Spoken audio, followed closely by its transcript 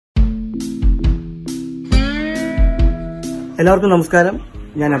എല്ലാവർക്കും നമസ്കാരം.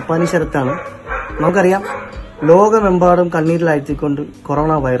 ഞാൻ അപ്പാനി ശരത്താണ്. നമുക്കറിയാം, ലോകമെമ്പാടും കണ്ണീരിലാഴ്ത്തിക്കൊണ്ട്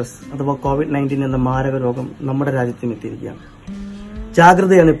കൊറോണ വൈറസ് അഥവാ COVID-19 എന്ന മാരക രോഗം നമ്മുടെ രാജ്യത്തും എത്തിയിരിക്കുകയാണ്.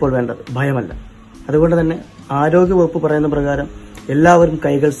 ജാഗ്രതയാണ് ഇപ്പോൾ വേണ്ടത്, ഭയമല്ല. അതുകൊണ്ട് തന്നെ ആരോഗ്യവകുപ്പ് പറയുന്ന പ്രകാരം എല്ലാവരും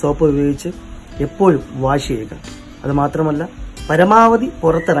കൈകൾ സോപ്പ് ഉപയോഗിച്ച് എപ്പോഴും വാഷ് ചെയ്യുക. അത് മാത്രമല്ല, പരമാവധി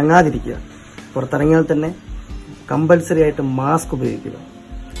പുറത്തിറങ്ങാതിരിക്കുക. പുറത്തിറങ്ങിയാൽ തന്നെ കമ്പൽസറി ആയിട്ട് മാസ്ക് ഉപയോഗിക്കുക.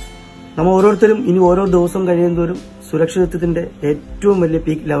 നമ്മൾ ഓരോരുത്തരും ഇനി ഓരോ ദിവസം കഴിയുന്നതോറും സുരക്ഷിതത്വത്തിന്റെ ഏറ്റവും വലിയ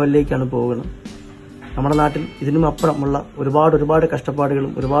പീക്ക് ലെവലിലേക്കാണ് പോകുന്നത്. നമ്മുടെ നാട്ടിൽ ഇതിനും അപ്പുറമുള്ള ഒരുപാട്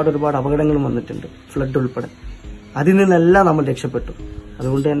കഷ്ടപ്പാടുകളും ഒരുപാട് അപകടങ്ങളും വന്നിട്ടുണ്ട്, ഫ്ലഡ് ഉൾപ്പെടെ. അതിൽ നിന്നെല്ലാം നമ്മൾ രക്ഷപ്പെട്ടു.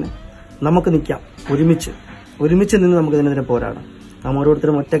 അതുകൊണ്ട് തന്നെ നമുക്ക് നിൽക്കാം, ഒരുമിച്ച് നിന്ന് നമുക്ക് ഇതിനെതിരെ പോരാടാം. നാം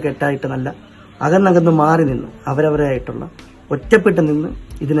ഓരോരുത്തരും ഒറ്റക്കെട്ടായിട്ട് നല്ല അകന്നകന്ന് മാറി നിന്ന് അവരവരായിട്ടുള്ള ഒറ്റപ്പെട്ട് നിന്ന്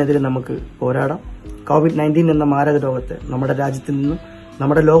ഇതിനെതിരെ നമുക്ക് പോരാടാം. COVID-19 എന്ന മാരക രോഗത്തെ നമ്മുടെ രാജ്യത്തിൽ നിന്നും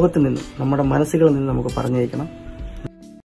നമ്മുടെ ലോകത്തിൽ നിന്നും നമ്മുടെ മനസ്സുകളിൽ നിന്നും നമുക്ക് പറഞ്ഞയക്കണം.